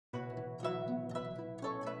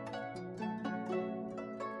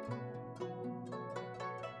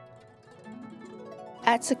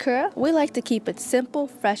At Sakura, we like to keep it simple,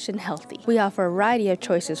 fresh, and healthy. We offer a variety of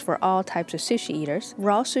choices for all types of sushi eaters,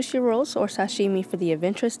 raw sushi rolls or sashimi for the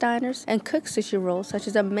adventurous diners, and cooked sushi rolls such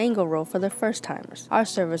as a mango roll for the first timers. Our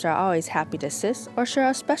servers are always happy to assist or share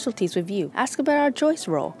our specialties with you. Ask about our Joyce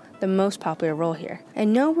roll, the most popular roll here.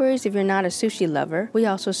 And no worries if you're not a sushi lover, we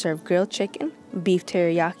also serve grilled chicken, beef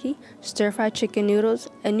teriyaki, stir-fried chicken noodles,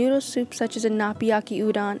 and noodle soup such as a nappiyaki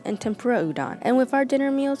udon and tempura udon. And with our dinner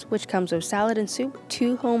meals, which comes with salad and soup,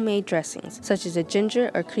 2 homemade dressings, such as a ginger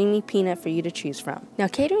or creamy peanut for you to choose from. Now,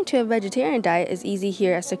 catering to a vegetarian diet is easy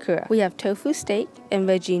here at Sakura. We have tofu steak and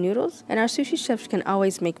veggie noodles, and our sushi chefs can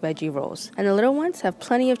always make veggie rolls. And the little ones have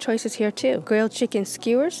plenty of choices here too. Grilled chicken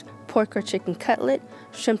skewers, pork or chicken cutlet,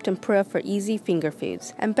 shrimp tempura for easy finger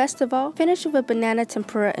foods, and best of all, finish with a banana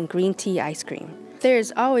tempura and green tea ice cream. There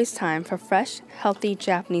is always time for fresh, healthy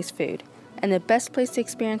Japanese food, and the best place to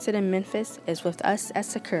experience it in Memphis is with us at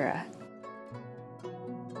Sakura.